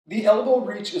The elbow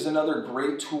reach is another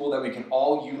great tool that we can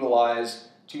all utilize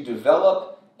to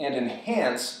develop and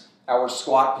enhance our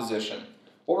squat position.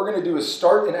 What we're going to do is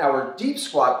start in our deep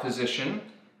squat position,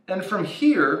 and from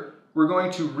here we're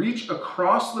going to reach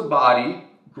across the body,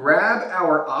 grab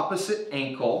our opposite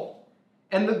ankle,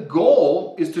 and the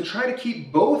goal is to try to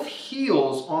keep both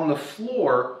heels on the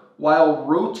floor while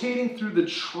rotating through the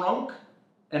trunk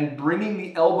and bringing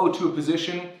the elbow to a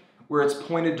position where it's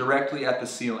pointed directly at the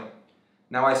ceiling.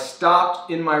 Now I stopped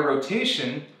in my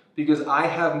rotation because I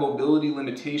have mobility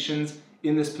limitations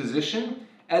in this position,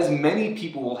 as many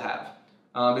people will have.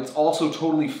 It's also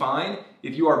totally fine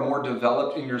if you are more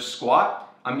developed in your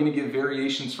squat. I'm going to give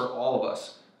variations for all of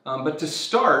us. But to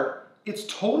start, it's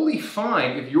totally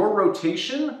fine if your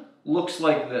rotation looks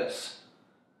like this.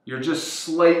 You're just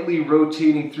slightly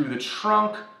rotating through the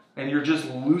trunk and you're just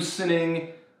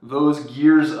loosening those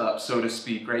gears up, so to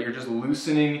speak, right? You're just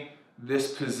loosening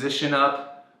this position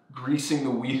up, greasing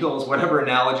the wheels, whatever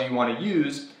analogy you want to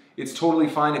use. It's totally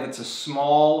fine if it's a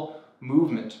small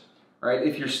movement, right?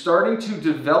 If you're starting to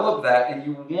develop that and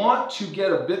you want to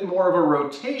get a bit more of a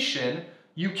rotation,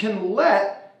 you can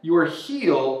let your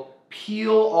heel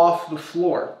peel off the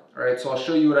floor. All right, so I'll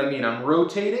show you what I mean. I'm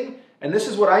rotating, and this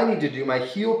is what I need to do. My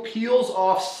heel peels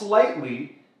off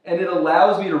slightly, and it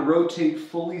allows me to rotate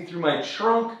fully through my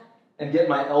trunk and get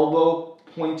my elbow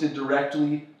pointed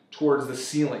directly towards the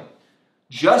ceiling.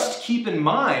 Just keep in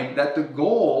mind that the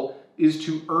goal is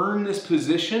to earn this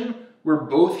position where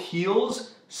both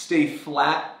heels stay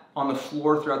flat on the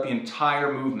floor throughout the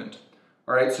entire movement.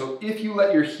 All right, so if you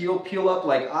let your heel peel up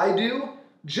like I do,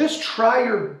 just try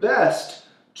your best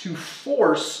to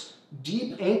force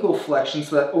deep ankle flexion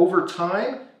so that over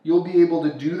time you'll be able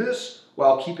to do this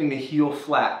while keeping the heel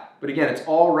flat. But again, it's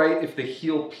all right if the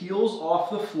heel peels off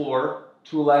the floor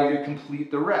to allow you to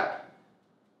complete the rep.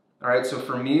 All right, so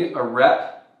for me, a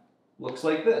rep looks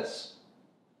like this.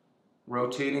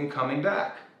 Rotating, coming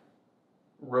back.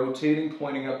 Rotating,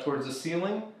 pointing up towards the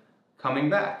ceiling, coming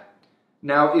back.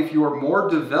 Now, if you're more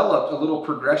developed, a little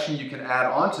progression you can add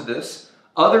on to this,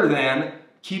 other than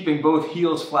keeping both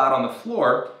heels flat on the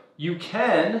floor, you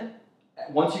can,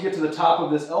 once you get to the top of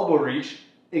this elbow reach,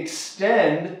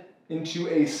 extend into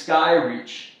a sky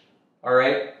reach, all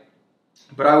right?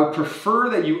 But I would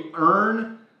prefer that you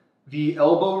earn the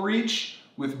elbow reach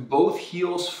with both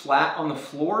heels flat on the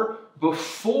floor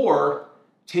before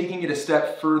taking it a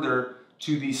step further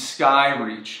to the sky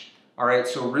reach. All right,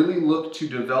 so really look to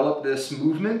develop this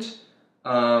movement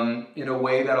in a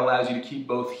way that allows you to keep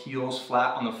both heels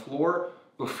flat on the floor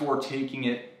before taking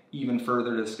it even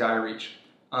further to the sky reach.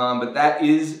 But that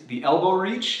is the elbow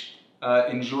reach.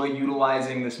 Enjoy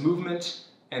utilizing this movement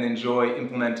and enjoy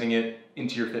implementing it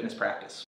into your fitness practice.